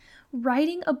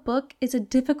Writing a book is a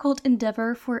difficult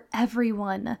endeavor for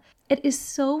everyone. It is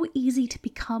so easy to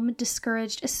become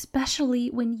discouraged, especially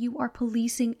when you are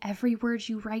policing every word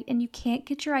you write and you can't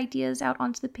get your ideas out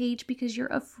onto the page because you're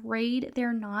afraid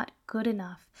they're not good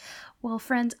enough. Well,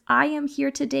 friends, I am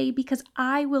here today because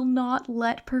I will not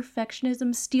let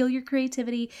perfectionism steal your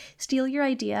creativity, steal your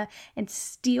idea, and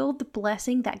steal the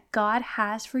blessing that God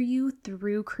has for you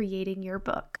through creating your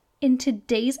book. In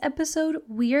today's episode,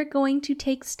 we are going to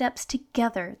take steps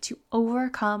together to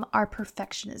overcome our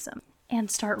perfectionism and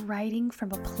start writing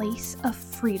from a place of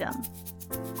freedom.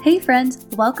 Hey friends,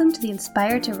 welcome to the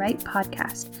Inspire to Write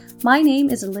podcast. My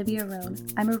name is Olivia Rohn.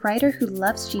 I'm a writer who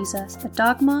loves Jesus, a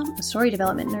dog mom, a story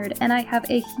development nerd, and I have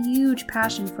a huge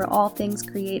passion for all things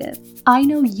creative. I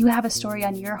know you have a story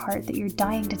on your heart that you're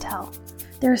dying to tell.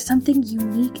 There is something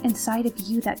unique inside of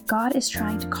you that God is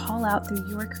trying to call out through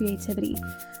your creativity.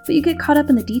 But you get caught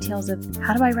up in the details of,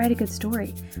 how do I write a good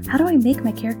story? How do I make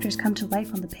my characters come to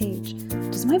life on the page?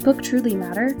 Does my book truly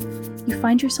matter? You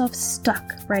find yourself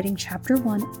stuck writing chapter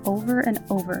 1 over and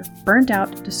over, burned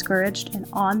out, discouraged, and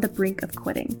on the brink of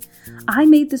quitting. I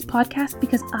made this podcast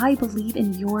because I believe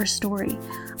in your story.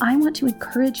 I want to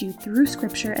encourage you through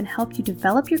scripture and help you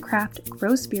develop your craft,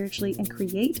 grow spiritually, and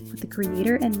create with the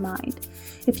Creator in mind.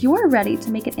 If you are ready to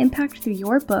make an impact through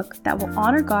your book that will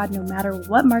honor God no matter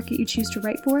what market you choose to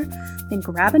write for, then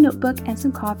grab a notebook and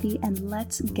some coffee and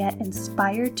let's get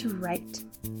inspired to write.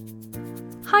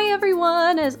 Hi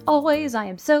everyone! As always, I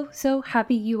am so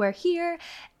happy you are here.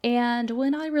 And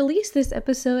when I release this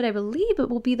episode, I believe it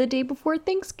will be the day before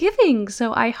Thanksgiving.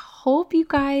 So I hope you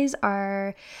guys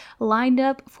are lined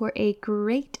up for a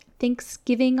great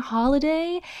Thanksgiving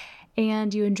holiday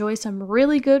and you enjoy some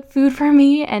really good food from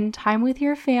me and time with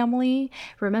your family.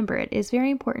 Remember, it is very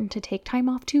important to take time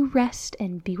off to rest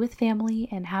and be with family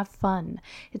and have fun.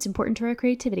 It's important to our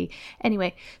creativity.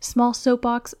 Anyway, small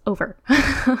soapbox over.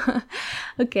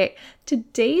 Okay,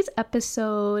 today's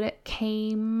episode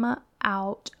came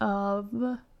out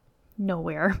of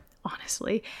nowhere,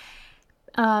 honestly.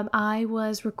 I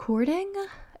was recording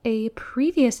a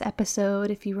previous episode,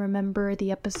 if you remember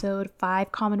the episode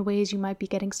 5 Common Ways You Might Be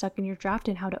Getting Stuck in Your Draft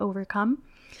and How to Overcome.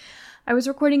 I was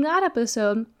recording that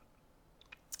episode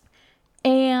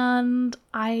and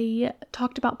I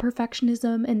talked about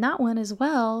perfectionism in that one as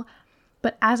well,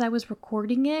 but as I was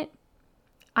recording it,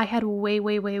 I had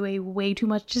way too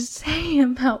much to say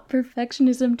about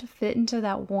perfectionism to fit into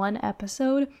that one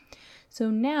episode.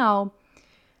 So now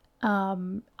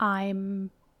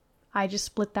I just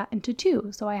split that into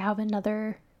 2. So I have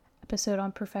another episode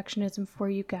on perfectionism for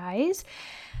you guys.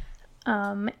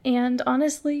 And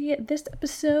honestly, this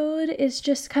episode is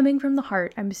just coming from the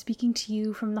heart. I'm speaking to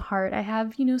you from the heart. I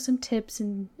have, some tips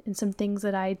and some things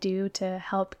that I do to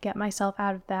help get myself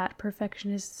out of that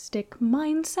perfectionistic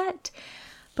mindset.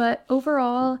 But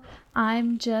overall,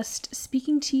 I'm just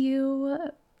speaking to you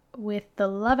with the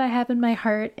love I have in my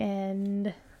heart,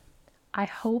 and I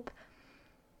hope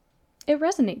it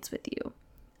resonates with you.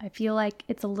 I feel like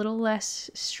it's a little less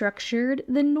structured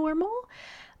than normal,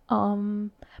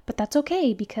 but that's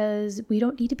okay because we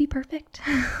don't need to be perfect.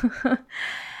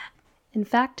 In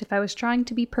fact, if I was trying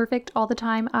to be perfect all the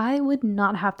time, I would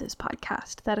not have this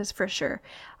podcast. That is for sure.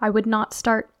 I would not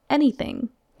start anything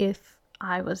if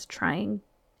I was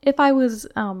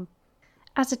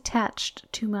as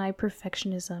attached to my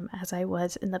perfectionism as I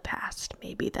was in the past.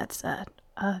 Maybe that's a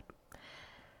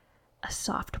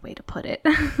soft way to put it.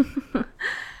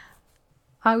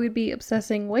 I would be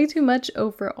obsessing way too much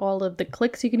over all of the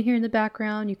clicks you can hear in the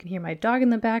background. You can hear my dog in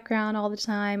the background all the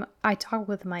time. I talk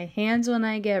with my hands when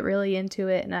I get really into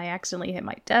it and I accidentally hit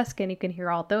my desk and you can hear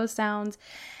all those sounds.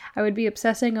 I would be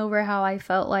obsessing over how I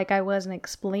felt like I wasn't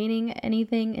explaining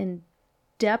anything in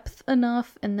depth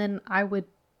enough, and then I would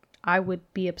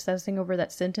be obsessing over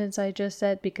that sentence I just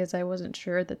said because I wasn't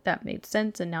sure that made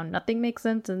sense, and now nothing makes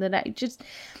sense, and then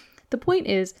the point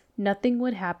is, nothing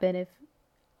would happen if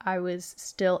I was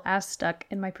still as stuck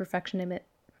in my perfectionism,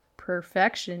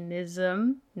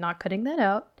 not cutting that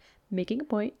out, making a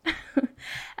point,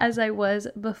 as I was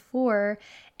before.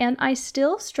 And I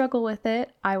still struggle with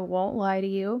it, I won't lie to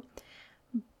you,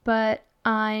 but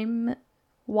I'm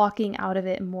walking out of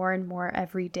it more and more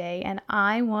every day, and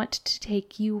I want to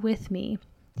take you with me.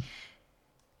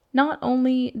 Not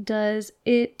only does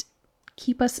it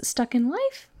keep us stuck in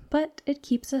life, but it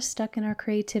keeps us stuck in our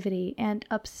creativity, and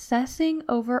obsessing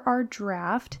over our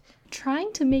draft,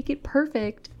 trying to make it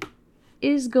perfect,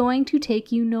 is going to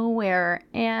take you nowhere.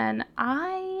 And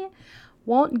I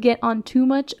Won't get on too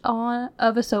much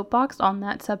of a soapbox on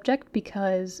that subject,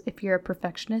 because if you're a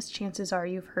perfectionist, chances are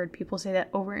you've heard people say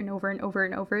that over and over and over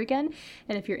and over again.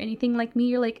 And if you're anything like me,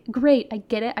 you're like, great, I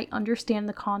get it. I understand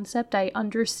the concept. I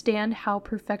understand how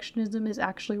perfectionism is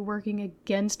actually working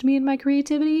against me and my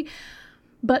creativity,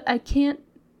 but I can't,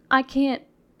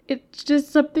 it's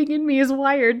just something in me is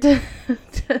wired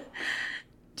to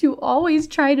always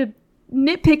try to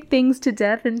nitpick things to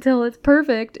death until it's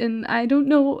perfect, and I don't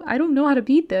know how to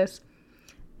beat this.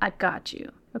 I got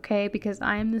you, okay? Because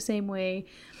I am the same way.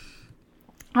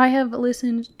 I have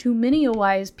listened to many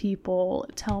wise people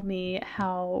tell me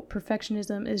how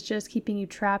perfectionism is just keeping you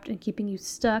trapped and keeping you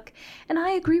stuck, and I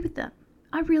agree with them.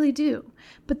 I really do.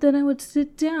 But then I would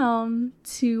sit down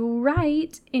to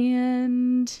write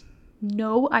and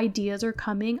no ideas are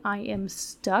coming. I am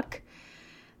stuck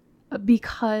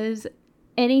because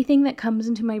anything that comes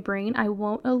into my brain, I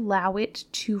won't allow it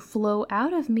to flow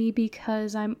out of me,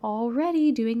 because I'm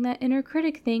already doing that inner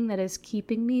critic thing that is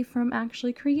keeping me from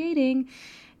actually creating.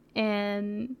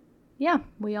 And yeah,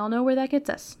 we all know where that gets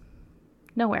us.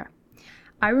 Nowhere.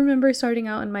 I remember starting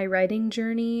out in my writing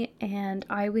journey, and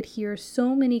I would hear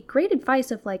so many great advice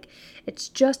of like, it's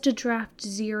just a draft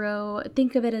zero.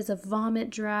 Think of it as a vomit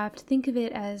draft. Think of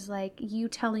it as like you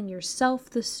telling yourself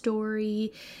the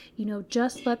story.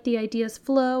 Just let the ideas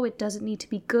flow. It doesn't need to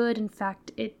be good. In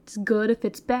fact, it's good if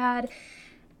it's bad.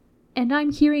 And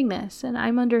I'm hearing this and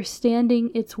I'm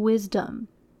understanding its wisdom.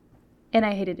 And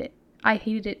I hated it. I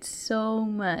hated it so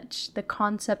much, the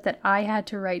concept that I had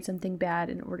to write something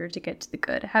bad in order to get to the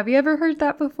good. Have you ever heard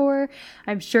that before?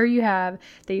 I'm sure you have,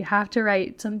 that you have to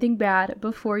write something bad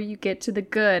before you get to the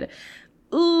good.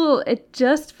 Ooh, it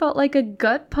just felt like a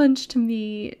gut punch to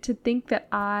me to think that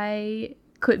I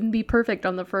couldn't be perfect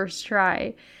on the first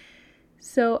try.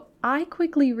 So I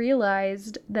quickly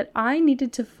realized that I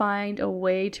needed to find a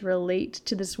way to relate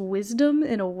to this wisdom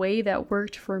in a way that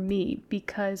worked for me,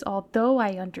 because although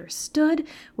I understood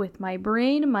with my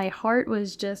brain, my heart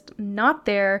was just not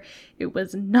there. It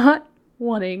was not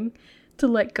wanting to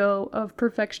let go of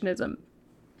perfectionism.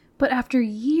 But after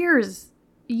years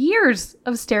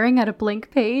of staring at a blank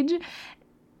page,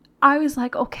 I was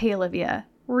like, okay, Olivia,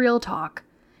 real talk.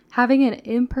 Having an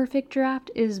imperfect draft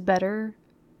is better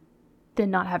than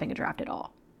not having a draft at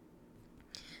all.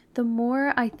 The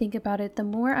more I think about it, the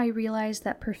more I realize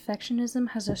that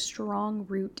perfectionism has a strong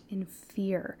root in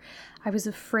fear. I was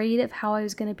afraid of how I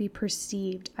was going to be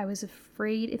perceived. I was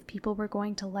afraid if people were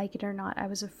going to like it or not. I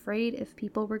was afraid if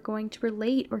people were going to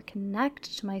relate or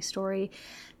connect to my story,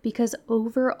 because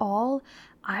overall,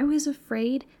 I was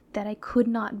afraid that I could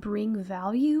not bring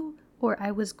value, or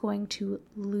I was going to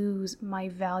lose my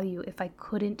value if I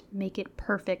couldn't make it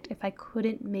perfect, if I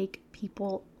couldn't make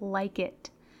people like it.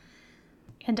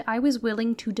 And I was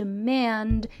willing to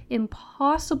demand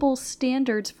impossible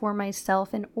standards for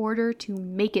myself in order to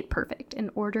make it perfect, in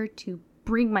order to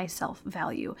bring myself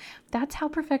value. That's how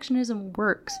perfectionism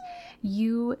works.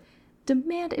 You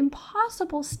demand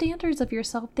impossible standards of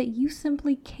yourself that you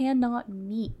simply cannot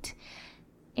meet.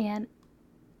 And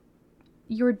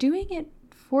you're doing it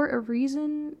for a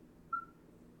reason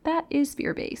that is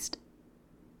fear-based.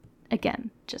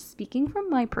 Again, just speaking from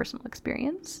my personal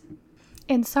experience.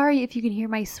 And sorry if you can hear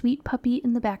my sweet puppy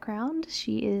in the background.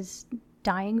 She is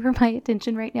dying for my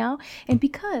attention right now. And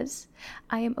because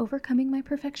I am overcoming my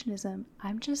perfectionism,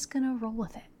 I'm just gonna roll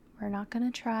with it. We're not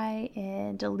gonna try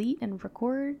and delete and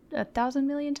record 1,000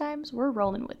 million times. We're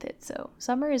rolling with it. So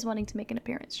Summer is wanting to make an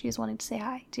appearance. She is wanting to say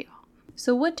hi to y'all.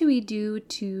 So what do we do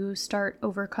to start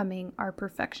overcoming our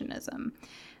perfectionism?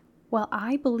 Well,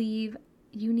 I believe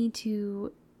you need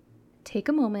to take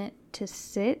a moment to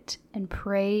sit and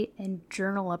pray and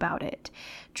journal about it.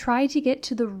 Try to get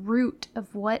to the root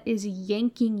of what is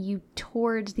yanking you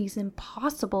towards these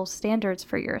impossible standards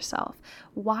for yourself.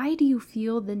 Why do you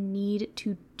feel the need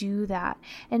to do that?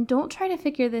 And don't try to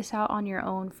figure this out on your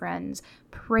own, friends.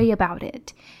 Pray about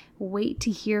it. Wait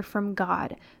to hear from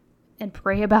God. And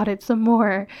pray about it some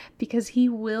more, because He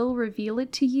will reveal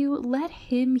it to you. Let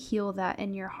Him heal that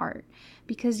in your heart,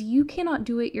 because you cannot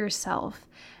do it yourself.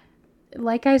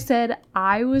 Like I said,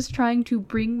 I was trying to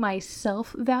bring my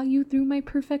self-value through my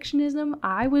perfectionism.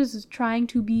 I was trying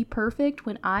to be perfect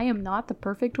when I am not the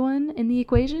perfect one in the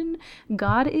equation.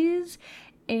 God is.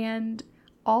 And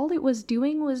all it was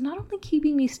doing was not only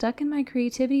keeping me stuck in my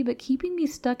creativity, but keeping me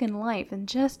stuck in life and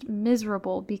just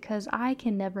miserable, because I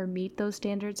can never meet those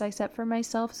standards I set for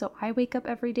myself. So I wake up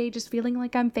every day just feeling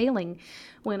like I'm failing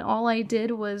when all I did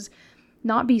was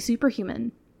not be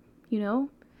superhuman,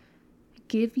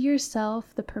 Give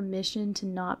yourself the permission to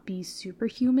not be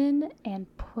superhuman and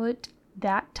put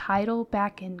that title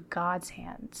back in God's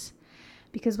hands.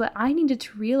 Because what I needed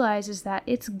to realize is that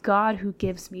it's God who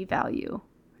gives me value,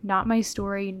 not my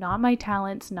story, not my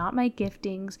talents, not my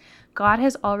giftings. God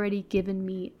has already given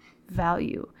me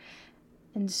value.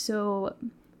 And so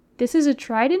this is a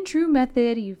tried and true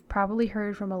method you've probably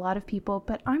heard from a lot of people,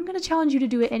 but I'm going to challenge you to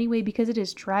do it anyway because it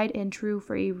is tried and true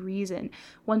for a reason.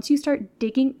 Once you start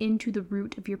digging into the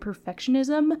root of your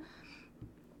perfectionism,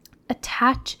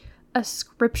 attach a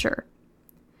scripture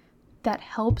that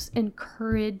helps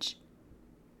encourage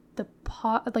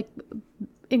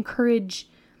encourage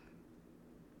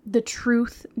the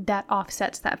truth that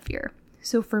offsets that fear.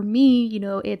 So for me,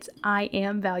 it's I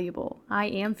am valuable. I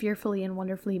am fearfully and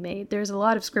wonderfully made. There's a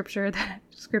lot of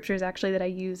scriptures actually that I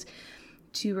use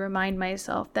to remind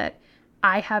myself that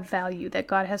I have value, that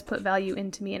God has put value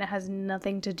into me, and it has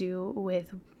nothing to do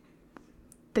with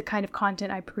the kind of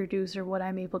content I produce or what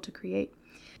I'm able to create.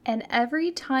 And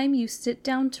every time you sit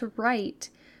down to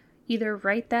write, either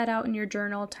write that out in your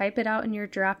journal, type it out in your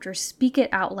draft, or speak it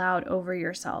out loud over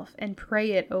yourself and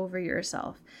pray it over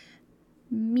yourself.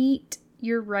 Meet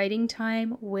your writing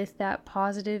time with that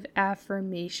positive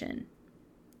affirmation.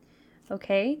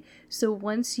 Okay? So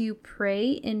once you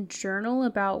pray and journal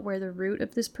about where the root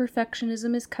of this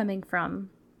perfectionism is coming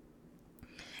from,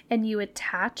 and you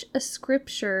attach a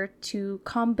scripture to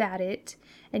combat it,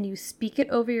 and you speak it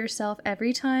over yourself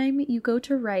every time you go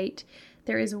to write,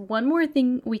 there is one more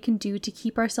thing we can do to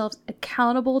keep ourselves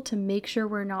accountable to make sure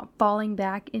we're not falling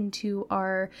back into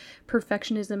our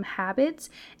perfectionism habits,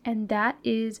 and that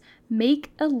is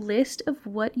make a list of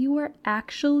what you are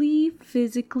actually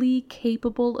physically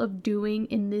capable of doing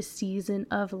in this season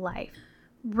of life.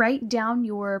 Write down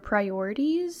your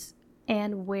priorities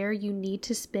and where you need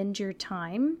to spend your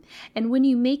time. And when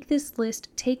you make this list,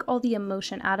 take all the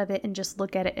emotion out of it and just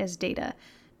look at it as data.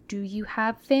 Do you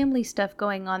have family stuff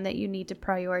going on that you need to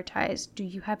prioritize? Do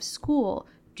you have school?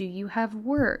 Do you have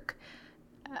work?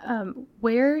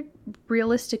 Where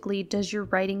realistically does your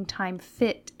writing time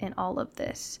fit in all of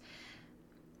this?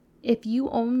 If you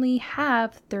only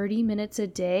have 30 minutes a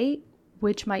day,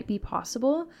 which might be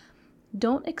possible,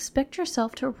 don't expect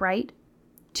yourself to write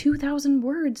 2,000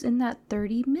 words in that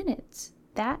 30 minutes.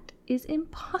 That is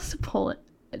impossible.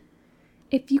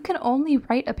 If you can only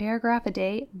write a paragraph a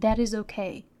day, that is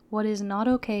okay. What is not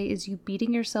okay is you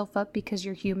beating yourself up because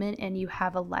you're human and you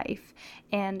have a life,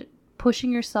 and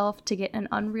pushing yourself to get an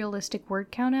unrealistic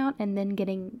word count out and then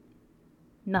getting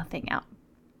nothing out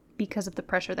because of the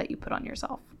pressure that you put on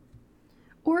yourself.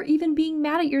 Or even being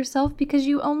mad at yourself because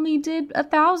you only did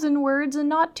 1,000 words and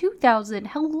not 2,000.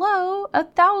 Hello,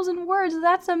 1,000 words,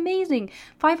 that's amazing.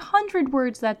 500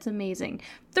 words, that's amazing.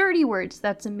 30 words,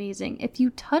 that's amazing. If you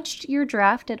touched your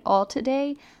draft at all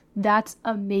today, that's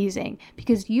amazing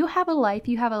because you have a life,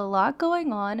 you have a lot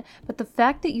going on, but the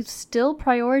fact that you've still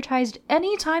prioritized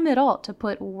any time at all to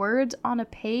put words on a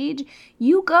page,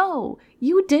 you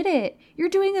did it. You're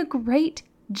doing a great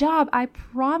job, I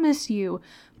promise you.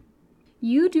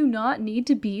 You do not need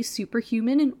to be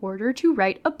superhuman in order to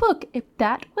write a book. If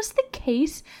that was the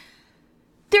case,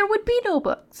 there would be no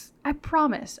books. I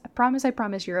promise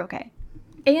you're okay.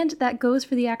 And that goes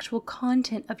for the actual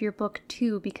content of your book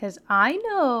too, because I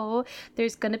know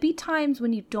there's going to be times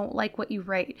when you don't like what you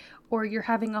write, or you're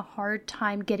having a hard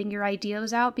time getting your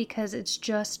ideas out because it's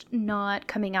just not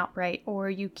coming out right, or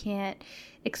you can't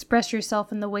express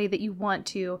yourself in the way that you want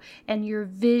to, and your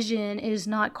vision is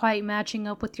not quite matching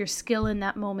up with your skill in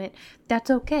that moment. That's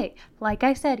okay. Like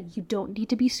I said, you don't need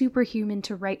to be superhuman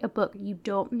to write a book. You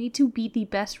don't need to be the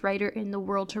best writer in the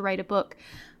world to write a book.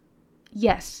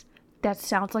 Yes, that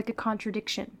sounds like a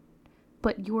contradiction,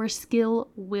 but your skill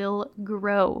will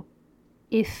grow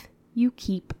if you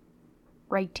keep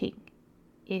writing,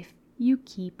 if you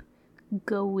keep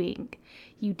going.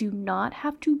 You do not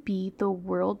have to be the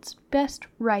world's best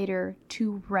writer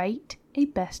to write a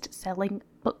best-selling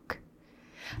book.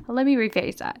 Let me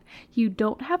rephrase that. You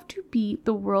don't have to be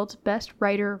the world's best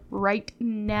writer right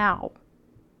now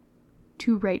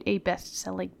to write a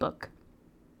best-selling book.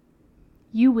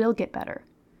 You will get better.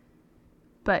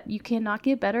 But you cannot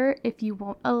get better if you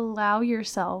won't allow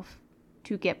yourself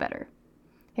to get better.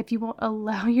 If you won't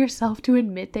allow yourself to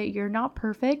admit that you're not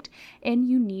perfect and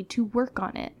you need to work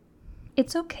on it.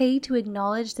 It's okay to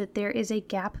acknowledge that there is a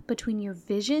gap between your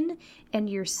vision and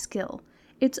your skill.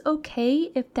 It's okay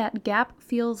if that gap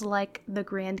feels like the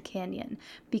Grand Canyon,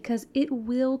 because it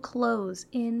will close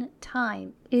in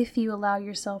time if you allow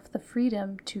yourself the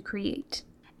freedom to create.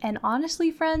 And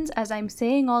honestly, friends, as I'm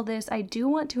saying all this, I do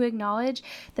want to acknowledge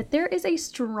that there is a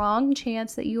strong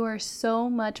chance that you are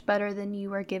so much better than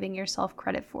you are giving yourself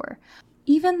credit for.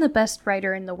 Even the best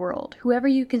writer in the world, whoever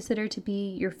you consider to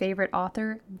be your favorite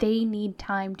author, they need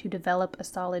time to develop a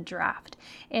solid draft.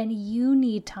 And you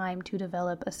need time to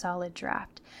develop a solid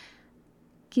draft.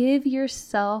 Give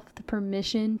yourself the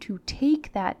permission to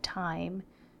take that time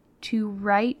to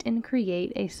write and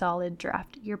create a solid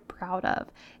draft you're proud of.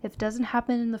 If it doesn't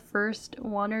happen in the first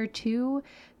one or two,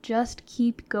 just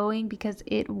keep going because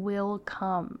it will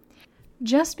come.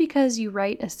 Just because you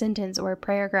write a sentence or a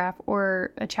paragraph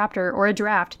or a chapter or a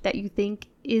draft that you think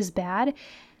is bad,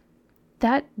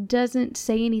 that doesn't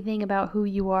say anything about who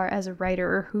you are as a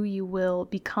writer or who you will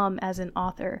become as an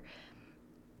author.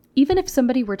 Even if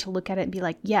somebody were to look at it and be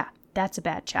like, yeah, that's a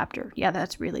bad chapter. Yeah,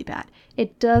 that's really bad.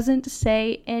 It doesn't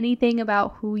say anything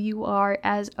about who you are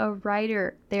as a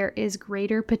writer. There is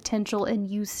greater potential in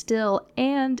you still,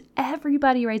 and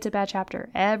everybody writes a bad chapter.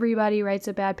 Everybody writes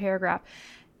a bad paragraph.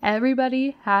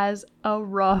 Everybody has a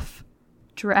rough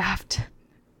draft.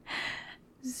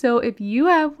 So if you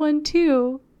have one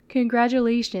too,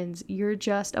 congratulations, you're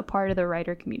just a part of the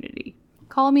writer community.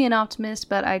 Call me an optimist,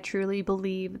 but I truly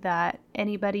believe that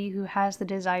anybody who has the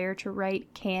desire to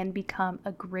write can become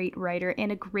a great writer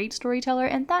and a great storyteller,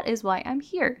 and that is why I'm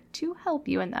here, to help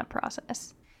you in that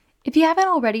process. If you haven't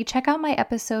already, check out my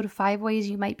episode 5 Ways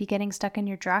You Might Be Getting Stuck in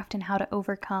Your Draft and How to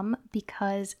Overcome,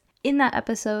 because in that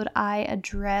episode, I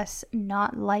address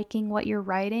not liking what you're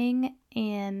writing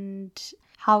and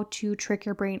how to trick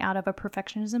your brain out of a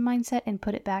perfectionism mindset and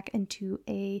put it back into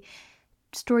a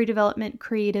story development,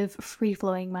 creative,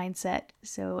 free-flowing mindset.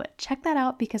 So check that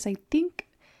out because I think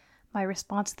my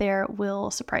response there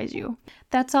will surprise you.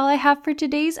 That's all I have for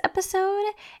today's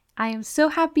episode. I am so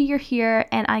happy you're here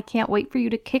and I can't wait for you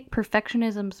to kick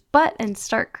perfectionism's butt and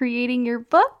start creating your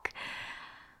book.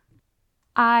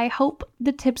 I hope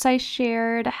the tips I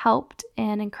shared helped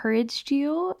and encouraged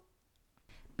you.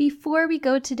 Before we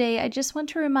go today, I just want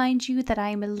to remind you that I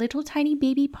am a little tiny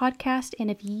baby podcast,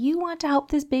 and if you want to help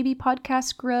this baby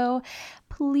podcast grow,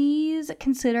 please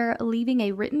consider leaving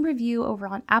a written review over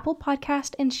on Apple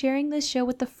Podcast and sharing this show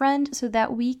with a friend so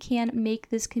that we can make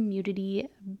this community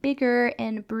bigger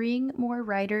and bring more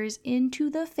writers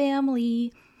into the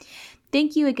family.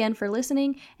 Thank you again for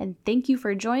listening, and thank you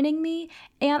for joining me,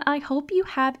 and I hope you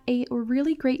have a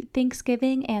really great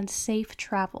Thanksgiving and safe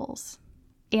travels.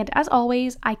 And as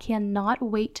always, I cannot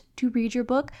wait to read your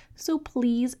book, so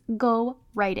please go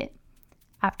write it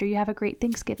after you have a great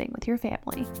Thanksgiving with your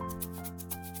family.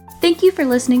 Thank you for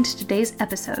listening to today's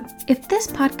episode. If this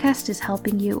podcast is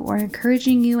helping you or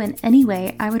encouraging you in any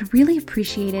way, I would really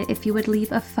appreciate it if you would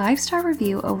leave a 5-star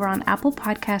review over on Apple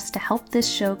Podcasts to help this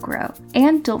show grow.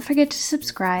 And don't forget to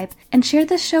subscribe and share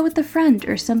this show with a friend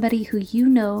or somebody who you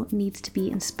know needs to be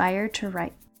inspired to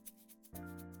write.